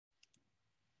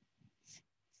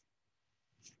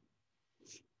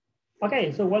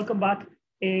Okay, so welcome back.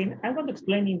 And I'm going to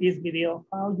explain in this video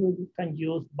how you can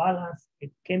use balanced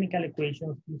chemical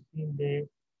equations using the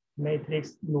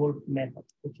matrix null method,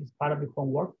 which is part of the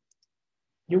homework.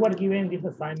 You were given this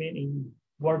assignment in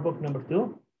workbook number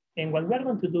 2. And what we're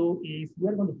going to do is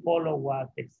we're going to follow what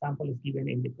the example is given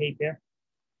in the paper.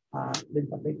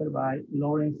 There's a paper by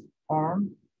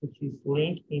Thorne, which is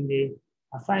linked in the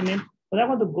assignment. But I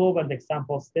want to go over the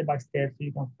example step by step so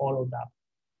you can follow that.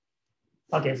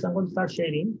 Okay, so I'm going to start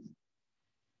sharing.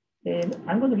 And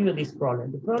I'm going to give you this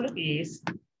problem. The problem is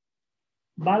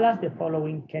balance the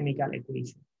following chemical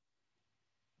equation.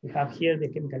 We have here the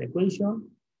chemical equation.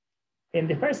 And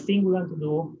the first thing we want to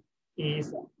do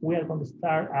is we are going to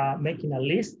start making a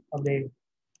list of the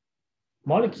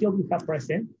molecules we have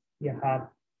present. We have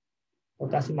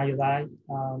potassium iodide,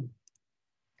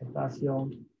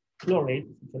 potassium chlorate,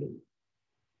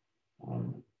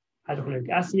 hydrochloric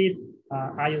acid,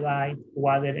 iodide,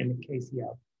 water, and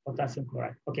KCl, potassium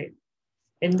chloride. Okay.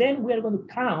 And then we are going to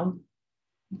count,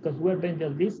 because we're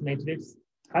building this matrix,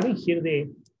 having here the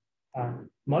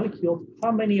molecule,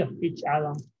 how many of each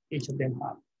atom each of them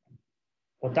have.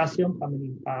 Potassium, how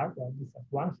many are? Well, this is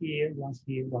one here, one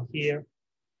here, one here.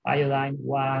 Iodine,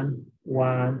 1,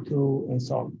 1, 2, and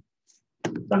so on.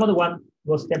 So I'm going to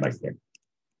go step by step.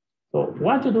 So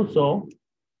want to do so,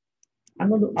 I'm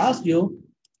going to ask you,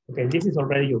 okay, this is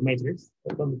already your matrix.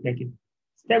 I'm going to make it.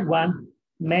 Step 1,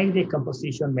 make the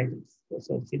composition matrix.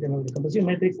 So see the composition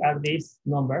matrix are these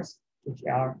numbers, which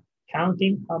are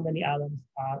counting how many atoms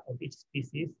are of each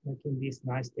species, making this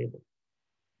nice table.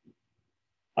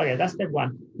 Okay, that's step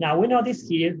 1. Now we notice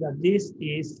here that this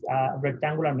is a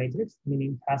rectangular matrix,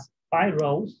 meaning it has 5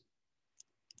 rows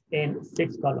and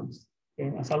 6 columns.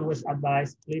 And as always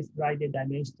advised, please write the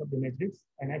dimensions of the matrix,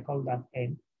 and I call that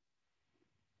N.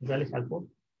 Really helpful.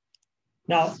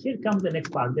 Now here comes the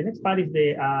next part. The next part is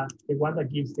the one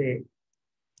that gives the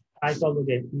title of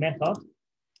the method,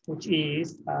 which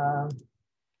is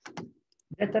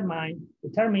determine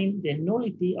the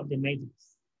nullity of the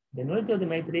matrix. The nullity of the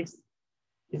matrix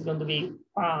is going to be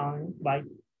found by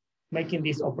making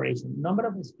this operation. Number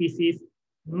of species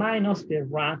minus the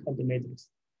rank of the matrix.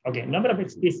 Okay, number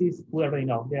of species, we already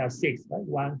know. There are 6, right?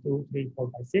 1, 2, 3,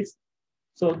 4, 5, 6.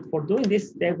 So for doing this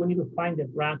step, we need to find the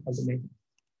rank of the matrix.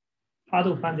 How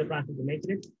do we find the rank of the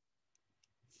matrix?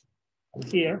 And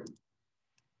here,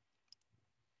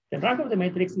 the rank of the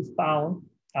matrix is found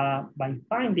by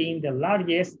finding the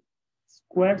largest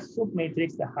square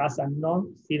submatrix that has a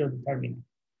non-zero determinant.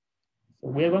 So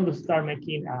we're going to start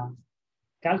making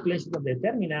calculations of the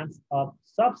determinants of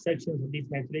subsections of this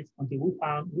matrix until we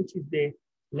found which is the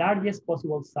largest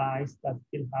possible size that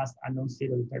still has a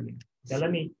non-zero determinant. So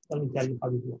let me tell you how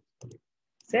this works. Okay.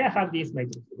 Say I have this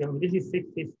matrix. This is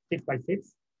 6 by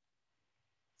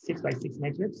 6 by 6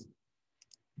 matrix.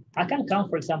 I can count,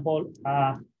 for example,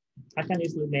 I can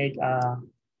easily make a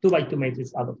 2 by 2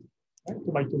 matrix out of it, right?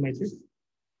 2 by 2 matrix.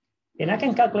 And I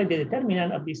can calculate the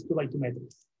determinant of this 2 by 2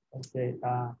 matrix. Let's say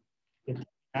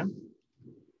determinant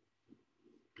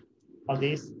of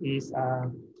this is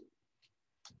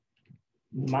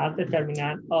mass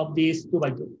determinant of this 2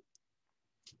 by 2.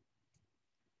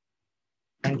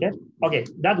 Okay, okay,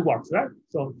 that works, right?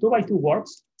 So 2 by 2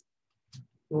 works.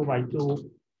 2 by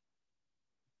 2.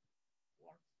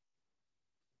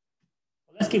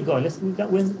 Let's keep going.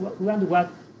 We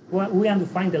want to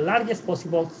find the largest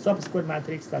possible subsquare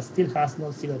matrix that still has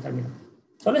no zero determinant.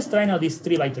 So let's try now this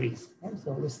 3 by 3. Okay,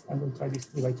 so I'm going to try this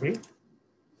 3 by 3.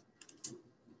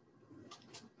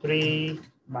 3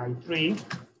 by 3.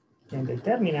 And the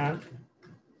determinant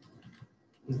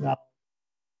is now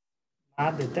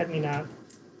a determinant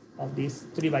of this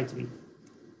 3 by 3.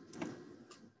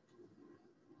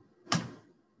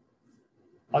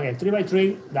 Okay, 3 by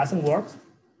 3 doesn't work,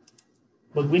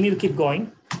 but we need to keep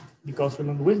going because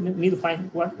remember, we need to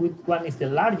find which one is the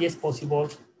largest possible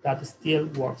that still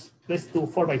works. Let's do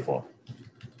 4 by 4.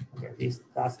 Okay, this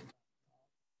doesn't.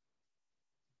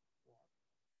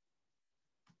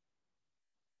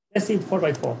 Let's see 4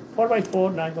 by 4. 4 by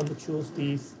 4, now I'm going to choose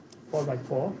this 4 by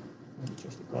 4. Let me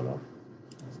choose the color.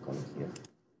 Let's color here.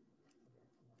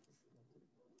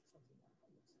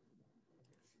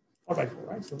 4 by 4,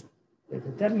 right? So the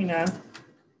determinant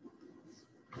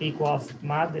equals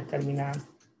mass determinant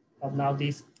of now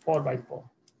this 4 by 4.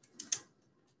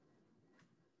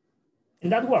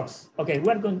 And that works. Okay,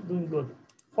 we're doing good.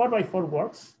 4 by 4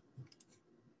 works.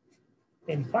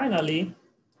 And finally,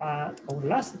 our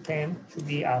last attempt should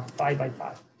be a 5 by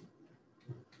 5.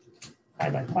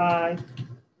 5 by 5,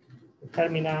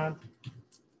 determinant.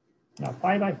 Now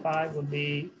 5 by 5 will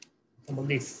be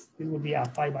this. It will be a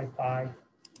 5 by 5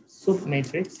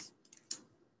 submatrix.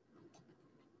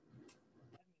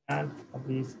 and of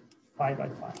this 5 by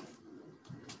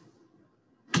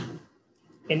 5.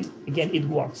 And again, it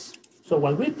works. So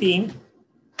what we think,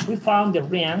 we found the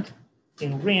rank,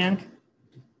 and rank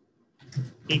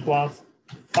equals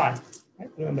 5.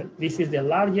 Right? Remember, this is the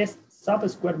largest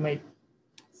sub-square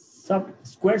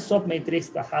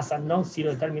submatrix that has a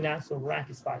non-zero determinant, so rank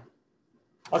is 5.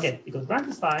 Okay, because rank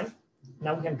is 5,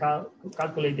 now we can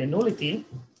calculate the nullity,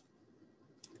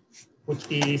 which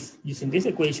is using this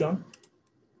equation.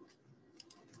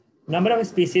 Number of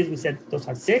species, we said those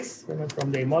are 6. Remember,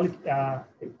 from the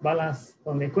balance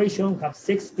from the equation, we have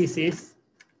 6 species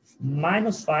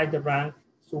minus 5 the rank,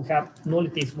 so we have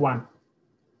nullity is 1.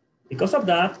 Because of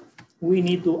that, we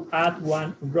need to add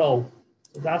 1 row.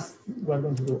 So that's what we're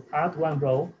going to do. Add 1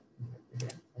 row.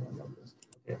 Again,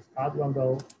 okay, add 1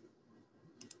 row.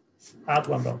 Add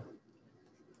 1 row.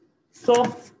 So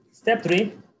step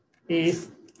 3 is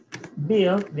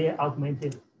build the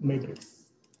augmented matrix.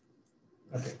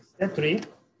 Okay, step 3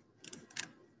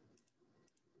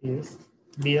 is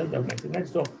build the augmented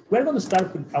matrix. So we're going to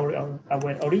start with our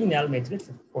original matrix,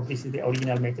 or this is the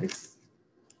original matrix.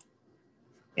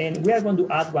 And we are going to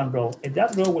add 1 row. And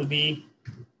that row will be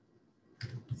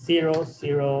 0,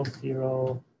 0,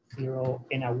 0, 0,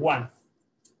 and a 1.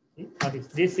 See?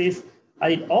 This is, I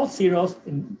did all zeros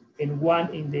and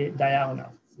 1 in the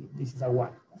diagonal. See? This is a 1.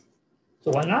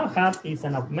 So what I now have is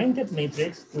an augmented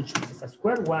matrix, which is a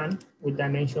square 1 with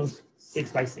dimensions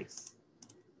 6 by 6.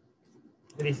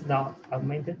 It is now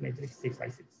augmented matrix 6 by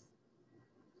 6.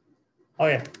 Oh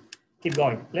yeah, keep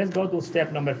going. Let's go to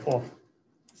step number 4.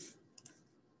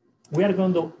 We are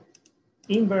going to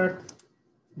invert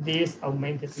this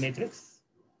augmented matrix.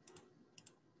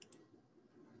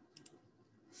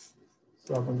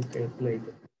 So I'm going to calculate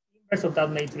the inverse of that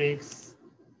matrix,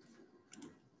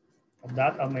 of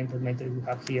that augmented matrix we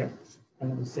have here. I'm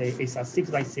going to say it's a 6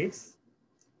 by 6.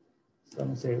 So I'm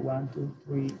going to say 1, 2,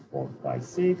 3, 4, 5,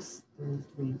 6, 2,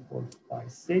 3, 4,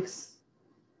 5, 6.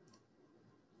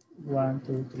 1,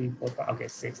 2, 3, 4, 5. Okay,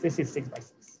 6. This is 6 by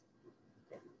 6.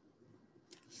 Okay.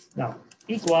 Now,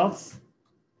 equals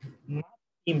map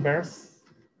inverse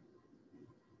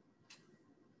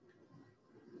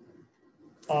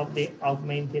of the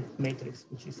augmented matrix,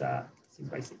 which is a 6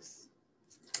 by 6.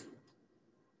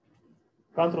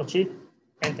 Control-Shift,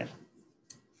 Enter.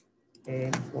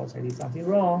 And of course, I did something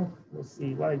wrong. Let's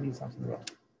see why I did something wrong.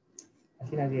 I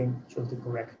think I didn't choose the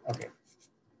correct. Okay,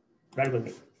 bear with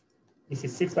me. This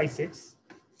is 6 by 6.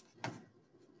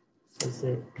 So it's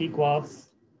equals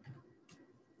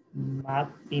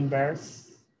map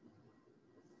inverse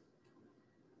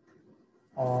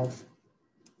of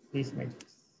this matrix.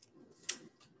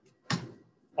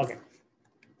 Okay,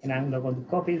 and I'm not going to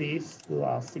copy this to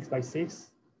a 6 by 6.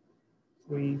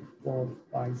 3, 4,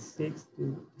 5, 6,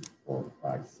 2, 4,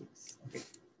 5, 6. Okay.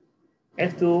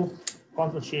 F2,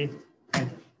 Control-Shift,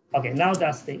 Enter. Okay, now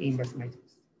that's the inverse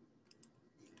matrix.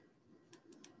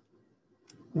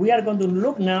 We are going to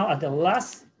look now at the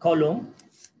last column,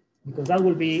 because that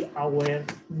will be our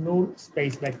null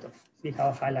space vector. See how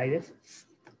I highlighted?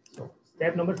 So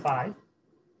step number 5.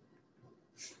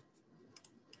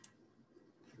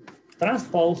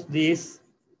 Transpose this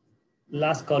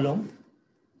last column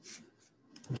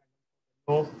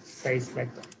null space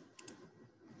vector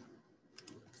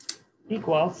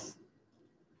equals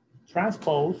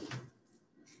transpose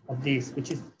of this,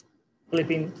 which is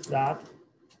flipping that.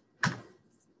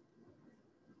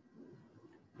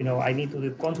 You know, I need to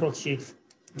do Control-Shift.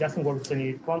 It doesn't work, so I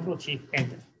need Control-Shift,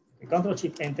 Enter. Okay,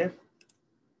 Control-Shift, Enter.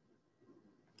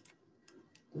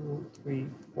 2, 3,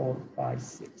 4, 5,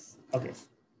 6. Okay.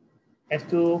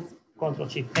 F2,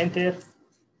 Control-Shift, Enter.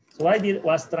 So what I did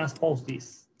was transpose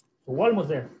this. So almost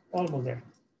there, almost there.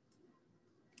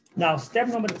 Now, step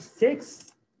number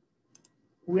 6,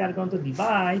 we are going to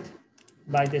divide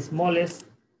by the smallest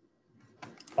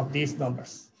of these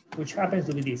numbers, which happens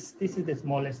to be this. This is the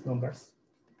smallest numbers.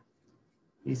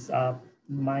 It's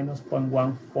minus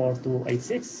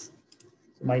 0.14286.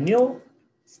 So my new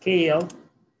scale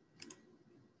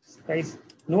space,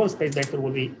 null space vector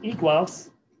will be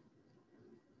equals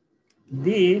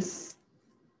this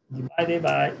divided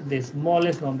by the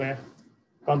smallest number,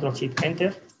 Control-Shift,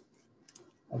 Enter.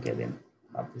 Okay, then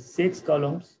have the 6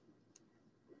 columns.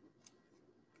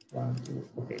 1, 2,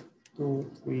 okay,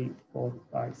 2, 3, 4,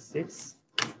 5, 6.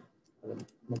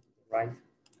 Right,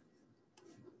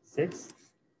 6.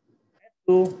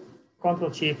 2,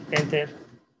 Control-Shift, Enter.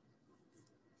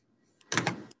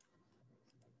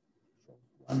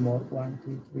 One more, 1,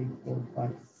 2, 3, 4, 5,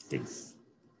 6.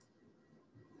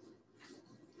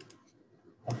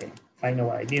 Okay, I know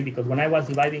what I did, because when I was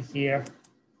dividing here,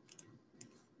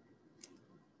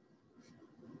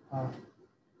 Okay,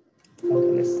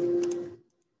 let's see.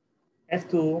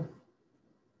 F2.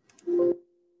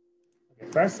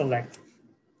 Okay, first select.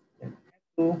 Then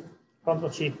F2,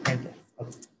 Control Shift Enter.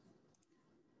 Okay.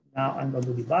 Now I'm going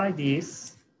to divide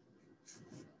this.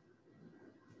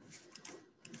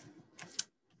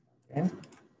 Okay.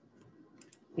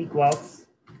 Equals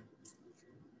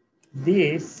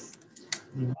this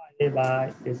divided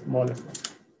by the smallest one.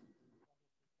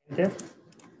 Enter.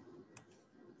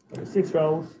 For the 6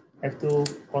 rows,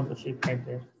 F2, Control Shift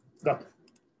Enter. Got it.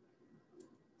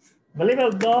 Believe it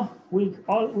or not,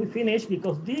 we finished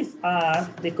because these are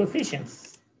the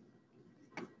coefficients,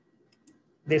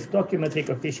 the stoichiometric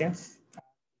coefficients.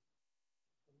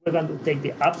 We're going to take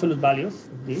the absolute values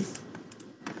of this.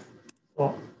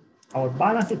 So our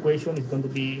balance equation is going to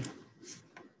be,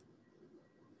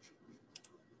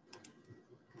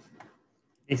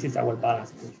 this is our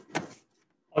balance equation.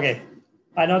 Okay,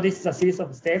 I know this is a series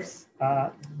of steps.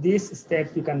 These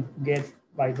steps you can get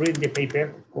by reading the paper,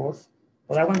 of course,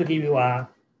 but I want to give you a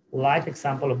live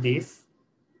example of this.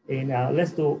 And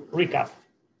let's do recap.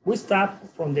 We start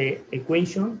from the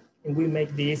equation and we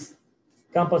make this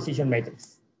composition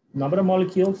matrix. Number of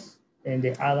molecules and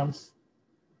the atoms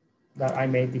that I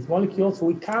made these molecules. So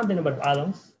we count the number of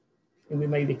atoms and we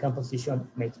make the composition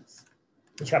matrix,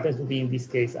 which happens to be in this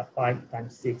case a 5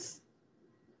 times 6.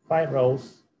 5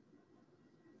 rows,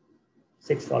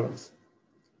 6 columns.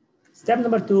 Step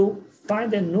number 2,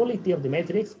 find the nullity of the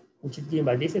matrix, which is given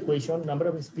by this equation, number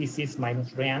of species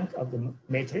minus rank of the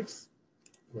matrix.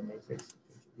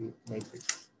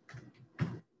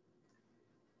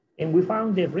 And we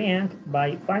found the rank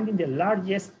by finding the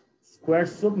largest square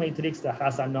submatrix that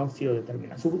has a non-zero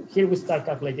determinant. So here we start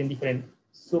calculating different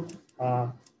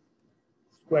square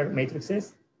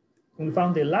matrices. And we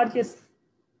found the largest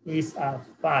is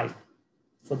 5.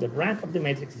 So the rank of the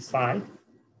matrix is 5.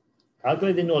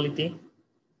 Calculate the nullity.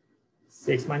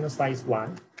 6 minus 5 is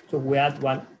 1. So we add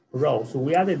 1 row. So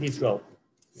we added this row.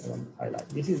 Highlight.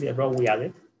 This is the row we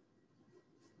added.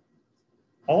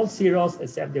 All zeros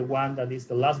except the one that is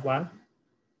the last one.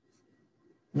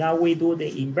 Now we do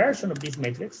the inversion of this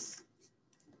matrix.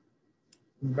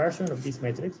 Inversion of this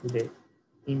matrix with the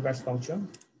inverse function.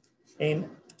 And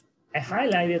I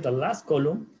highlighted the last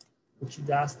column, which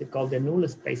does called the null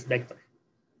space vector.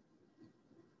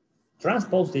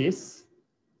 Transpose this.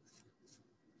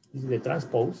 This is the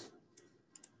transpose.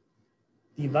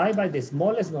 Divide by the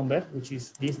smallest number, which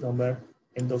is this number,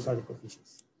 and those are the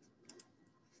coefficients.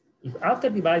 If after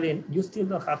dividing you still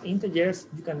don't have integers,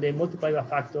 you can then multiply by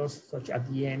factors, such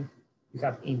at the end you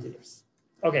have integers.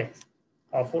 Okay,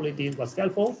 hopefully this was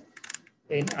helpful.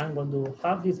 And I'm going to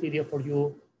have this video for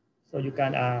you so you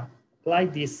can apply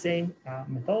this same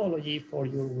methodology for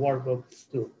your workbook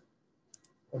too,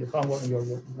 for the homework in your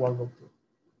workbook too.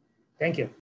 Thank you.